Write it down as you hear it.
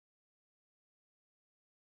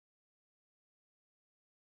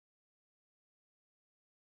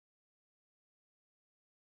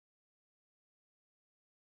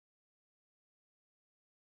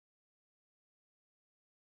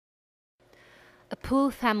A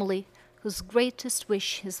poor family whose greatest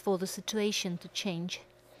wish is for the situation to change.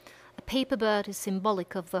 A paper bird is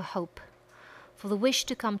symbolic of their hope. For the wish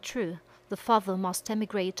to come true, the father must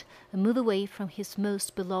emigrate and move away from his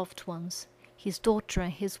most beloved ones, his daughter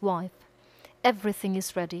and his wife. Everything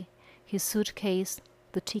is ready, his suitcase,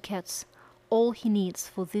 the tickets, all he needs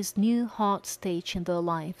for this new hard stage in their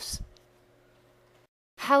lives.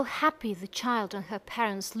 How happy the child and her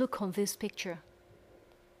parents look on this picture.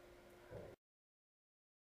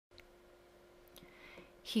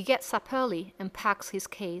 He gets up early and packs his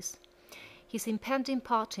case. His impending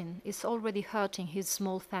parting is already hurting his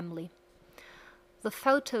small family. The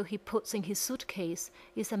photo he puts in his suitcase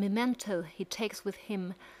is a memento he takes with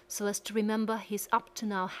him so as to remember his up to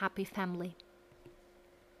now happy family.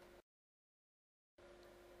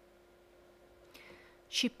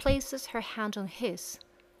 She places her hand on his,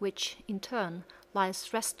 which, in turn, lies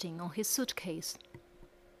resting on his suitcase.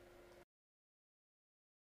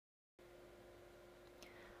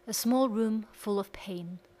 A small room full of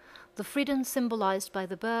pain. The freedom symbolized by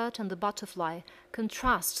the bird and the butterfly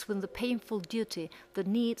contrasts with the painful duty that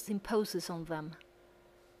needs imposes on them.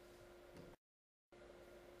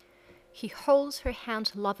 He holds her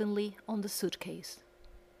hand lovingly on the suitcase.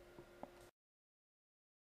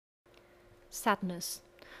 Sadness.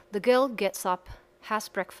 The girl gets up, has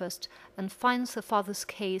breakfast, and finds her father's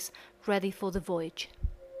case ready for the voyage.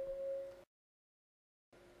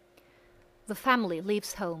 The family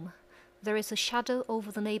leaves home. There is a shadow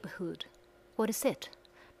over the neighborhood. What is it?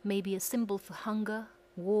 Maybe a symbol for hunger,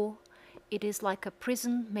 war. It is like a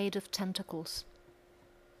prison made of tentacles.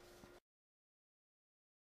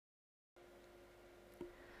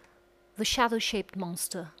 The shadow-shaped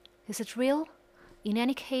monster. Is it real? In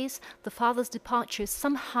any case, the father's departure is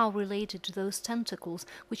somehow related to those tentacles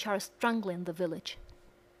which are strangling the village.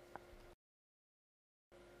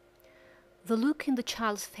 The look in the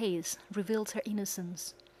child's face reveals her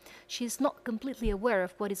innocence. She is not completely aware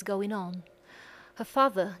of what is going on. Her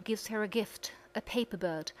father gives her a gift, a paper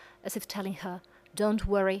bird, as if telling her, "Don't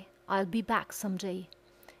worry, I'll be back someday."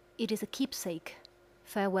 It is a keepsake.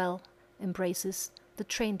 Farewell, embraces, the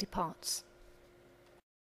train departs.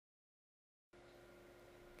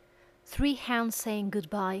 3 hands saying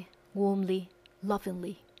goodbye, warmly,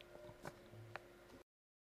 lovingly.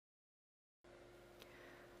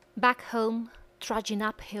 Back home, trudging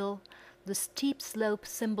uphill, the steep slope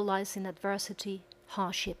symbolizing adversity,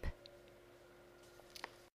 hardship.